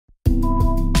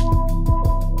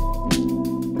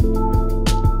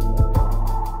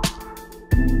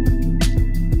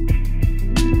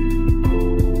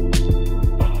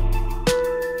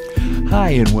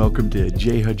Hi and welcome to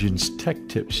Jay Hudgins Tech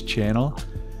Tips channel.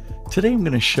 Today I'm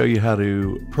going to show you how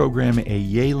to program a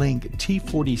Yealink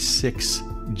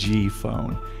T46G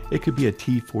phone. It could be a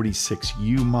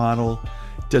T46U model,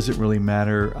 doesn't really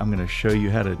matter. I'm going to show you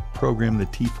how to program the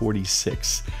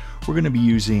T46. We're going to be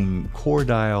using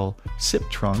Coredial Sip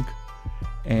Trunk,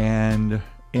 and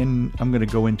I'm going to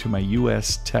go into my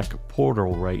US Tech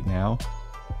portal right now.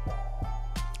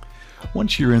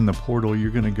 Once you're in the portal,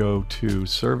 you're going to go to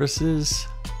Services.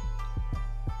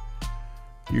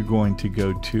 You're going to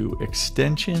go to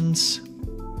Extensions.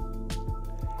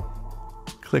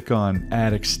 Click on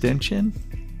Add Extension.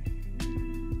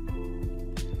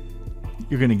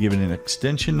 You're going to give it an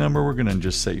extension number. We're going to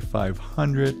just say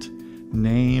 500.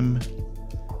 Name,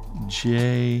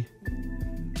 J,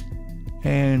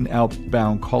 and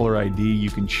outbound caller ID. You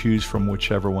can choose from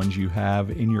whichever ones you have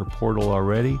in your portal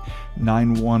already.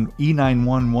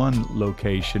 E911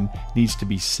 location needs to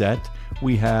be set.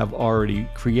 We have already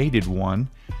created one.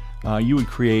 You would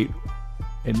create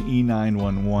an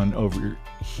E911 over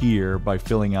here by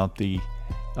filling out the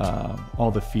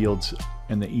all the fields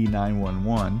in the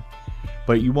E911,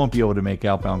 but you won't be able to make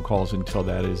outbound calls until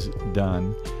that is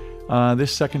done.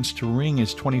 This seconds to ring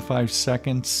is 25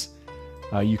 seconds.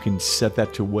 You can set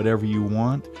that to whatever you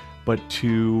want, but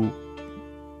to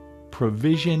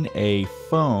provision a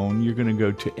phone, you're going to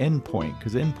go to Endpoint,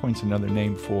 because Endpoint's another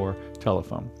name for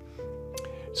telephone.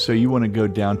 So you want to go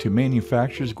down to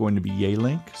manufacturer is going to be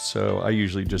Yealink. So I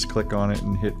usually just click on it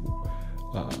and hit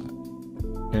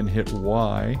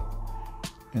Y,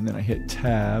 and then I hit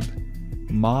Tab.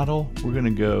 Model, we're going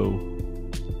to go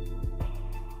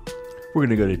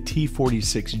to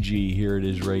T46G. Here it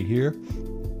is right here.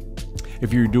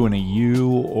 If you're doing a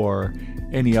U or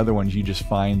any other ones, you just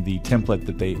find the template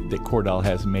that Coredial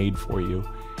has made for you,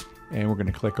 and we're going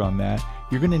to click on that.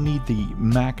 You're going to need the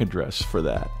MAC address for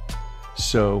that.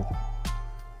 So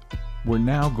we're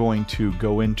now going to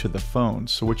go into the phone.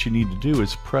 So what you need to do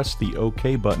is press the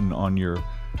OK button on your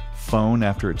phone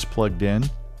after it's plugged in,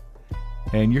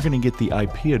 and you're going to get the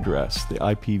IP address, the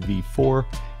IPv4,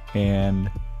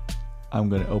 and I'm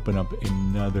going to open up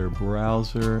another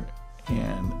browser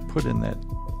and put in that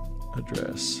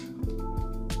address.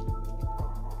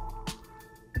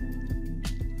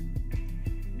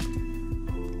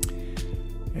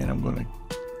 And I'm going to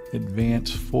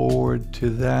advance forward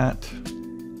to that.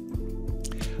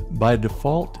 By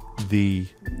default, the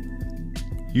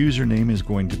username is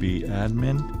going to be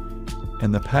admin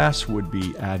and the password would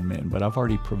be admin, but I've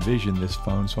already provisioned this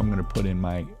phone, so I'm going to put in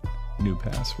my new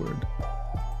password.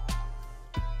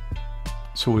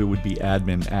 So it would be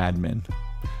admin.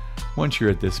 Once you're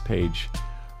at this page,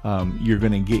 you're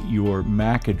going to get your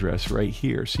MAC address right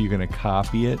here. So you're going to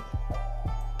copy it.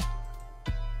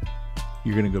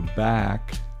 You're going to go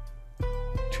back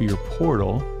to your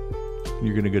portal.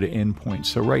 You're going to go to Endpoint.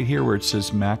 So right here where it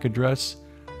says MAC address,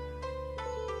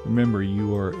 remember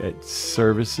you are at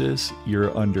Services.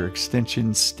 You're under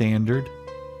Extension Standard.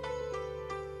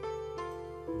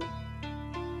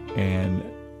 And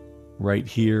right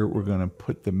here, we're going to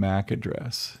put the MAC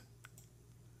address.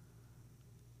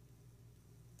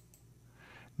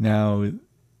 Now,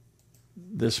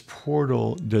 this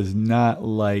portal does not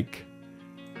like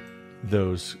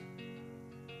those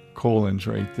colons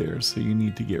right there, so you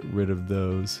need to get rid of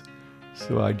those.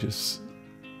 So I just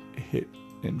hit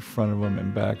in front of them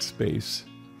and backspace,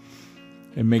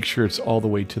 and make sure it's all the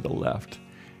way to the left.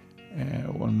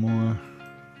 And one more.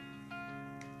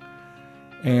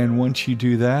 And once you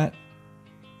do that,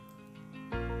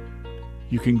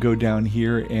 you can go down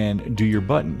here and do your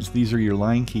buttons. These are your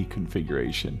line key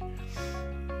configuration.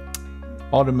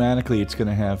 Automatically, it's going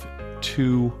to have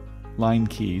two line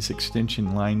keys,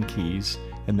 extension line keys,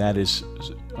 and that is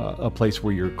a place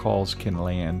where your calls can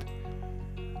land.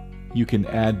 You can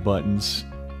add buttons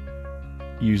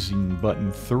using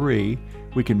button 3.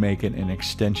 We can make it an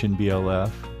extension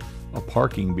BLF, a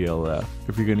parking BLF.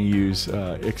 If you're going to use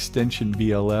extension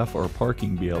BLF or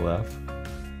parking BLF,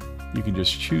 you can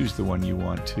just choose the one you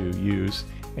want to use,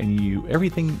 and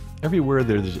everywhere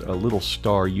there's a little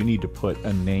star, you need to put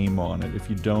a name on it. If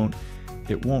you don't,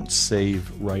 it won't save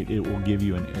right. It will give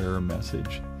you an error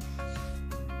message.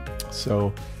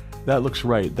 So that looks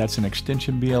right. That's an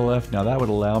extension BLF. Now that would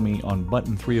allow me on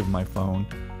button 3 of my phone,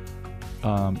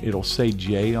 it'll say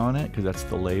J on it because that's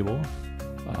the label.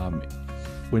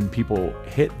 When people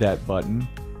hit that button,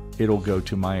 it'll go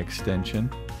to my extension.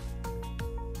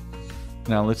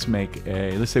 Now let's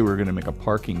say we're going to make a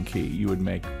parking key. You would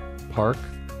make park,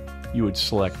 you would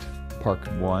select park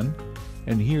 1,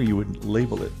 and here you would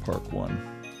label it park 1.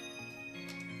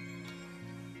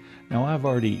 Now I've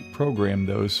already programmed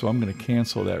those, so I'm going to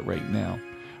cancel that right now.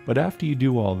 But after you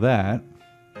do all that,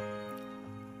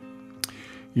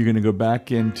 you're going to go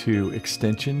back into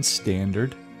Extension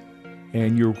Standard,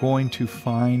 and you're going to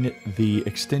find the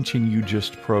extension you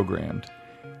just programmed.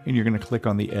 And you're going to click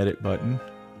on the Edit button.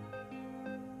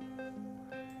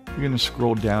 You're going to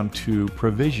scroll down to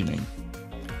Provisioning.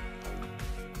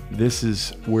 This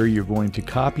is where you're going to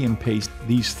copy and paste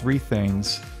these three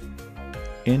things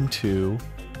into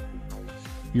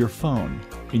your phone.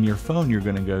 In your phone, you're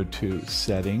going to go to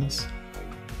Settings.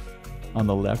 On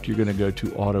the left, you're going to go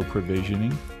to Auto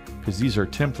Provisioning, because these are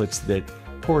templates that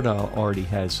Coredial already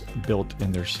has built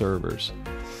in their servers.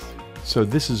 So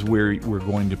this is where we're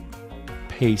going to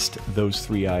paste those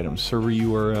three items: server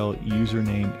URL,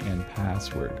 username, and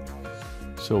password.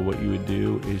 So what you would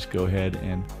do is go ahead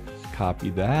and copy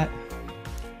that.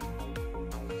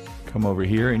 Come over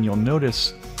here, and you'll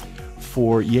notice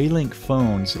for Yealink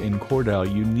phones in Coredial,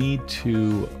 you need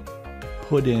to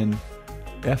put in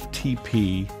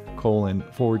FTP://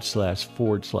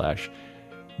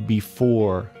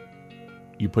 before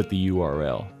you put the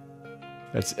URL.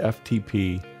 That's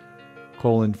FTP://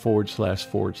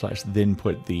 then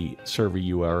put the server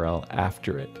URL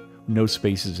after it. No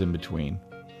spaces in between.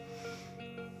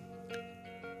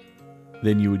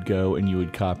 Then you would go and you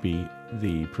would copy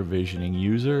the provisioning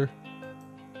user,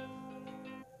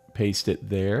 paste it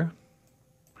there,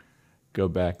 go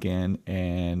back in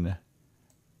and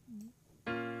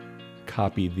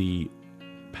copy the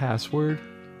password,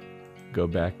 go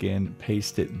back in,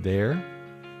 paste it there.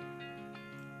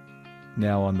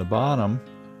 Now on the bottom,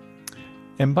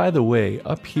 and by the way,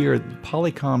 up here,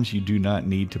 Polycoms, you do not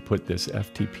need to put this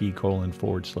FTP://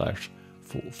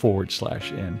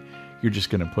 in. You're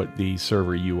just going to put the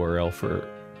server URL for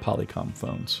Polycom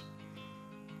phones.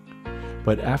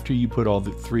 But after you put all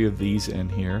the three of these in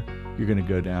here, you're going to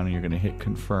go down and you're going to hit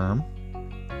Confirm.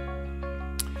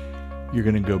 You're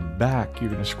going to go back, you're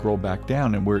going to scroll back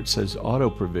down, and where it says Auto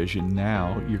Provision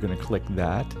now, you're going to click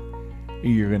that,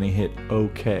 and you're going to hit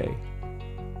OK.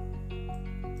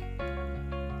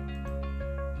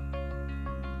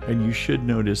 And you should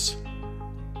notice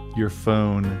your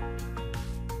phone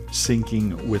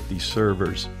syncing with the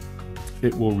servers.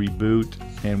 It will reboot,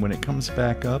 and when it comes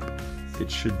back up, it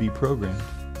should be programmed.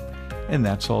 And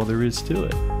that's all there is to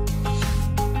it.